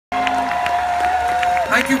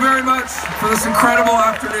you very much for this incredible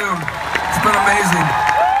afternoon. It's been amazing.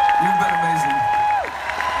 You've been amazing.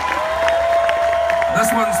 This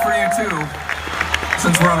one's for you too,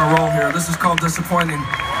 since we're on a roll here. This is called Disappointing.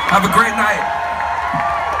 Have a great night.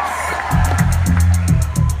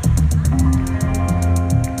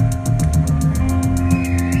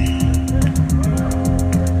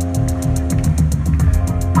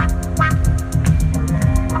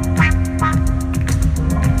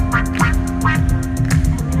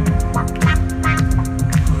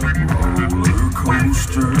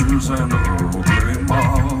 And early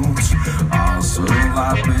malls,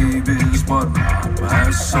 isolate babies, but not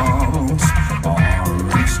mass salts.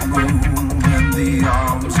 Orange moon in the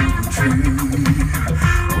arms of a tree,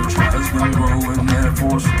 which has been growing there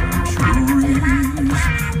for centuries.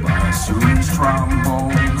 Bassoons,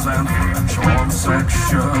 trombones, and French horn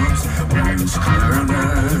sections, bass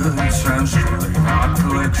clarinets and string art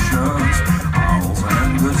collections. Owls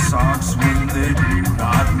and good socks when they do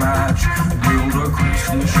not match. Gilda,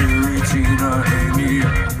 Kristen, Sherry, Tina, Amy,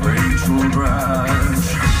 and Rachel Dratch.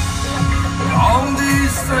 All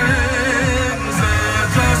these things, they're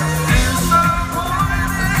just disappointing.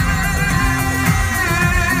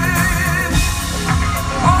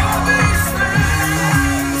 All these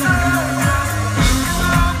things, they're just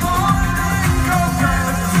disappointing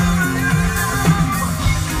compared to you.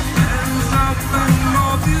 There's nothing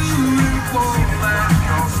more beautiful than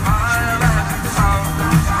your smile and your sound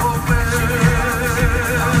of your best.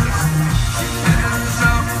 There's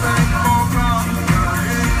nothing more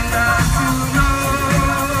comforting than to know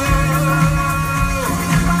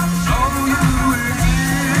so you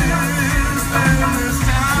exist in this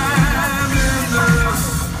time, in this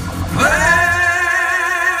place.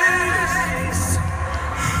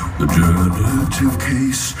 The genitive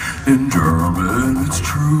case in German, it's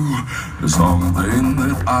true, is something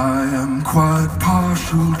that I am quite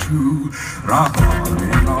partial to.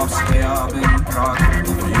 Rachmaninoffsky, bin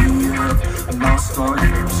Prokofiev,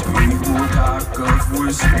 Dostoevsky, Bulgakov,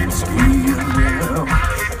 Wyszynski, and Lev,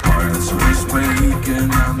 Francis Bacon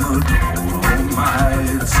and the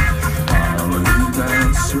Dolomites, ballet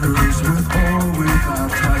dancers with or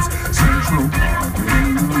without tights, Central Park in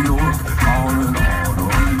New York on an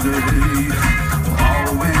autumn day.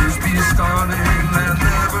 Always be stunning and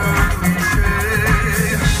never cliche.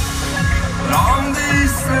 But on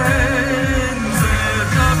these things, they're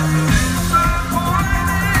just disappointing.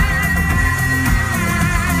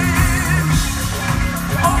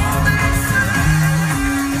 All these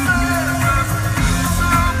things, they're just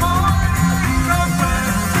disappointing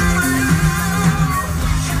compared to you.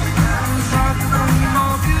 There's nothing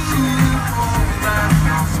more beautiful than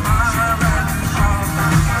your smile and your sound of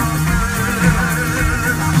your best.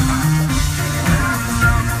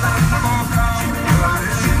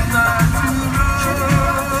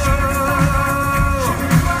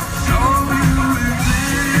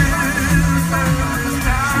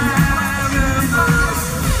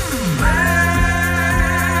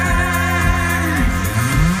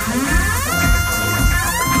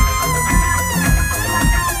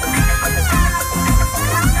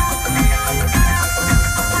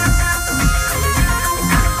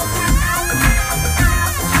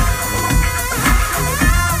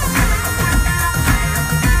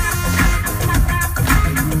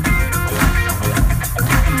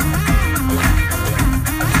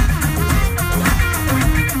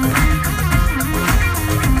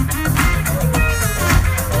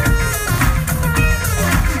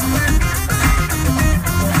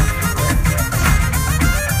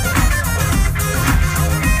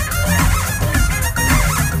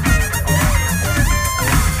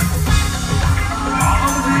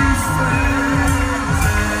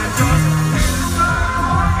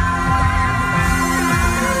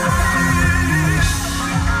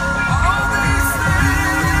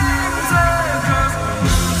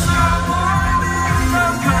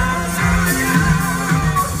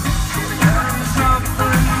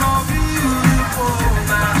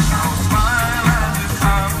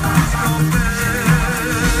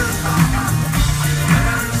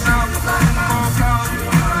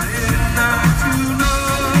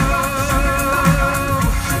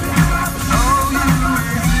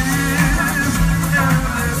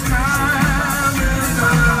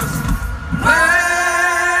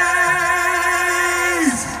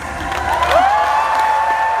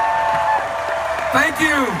 Thank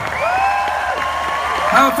you.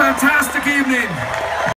 Have a fantastic evening.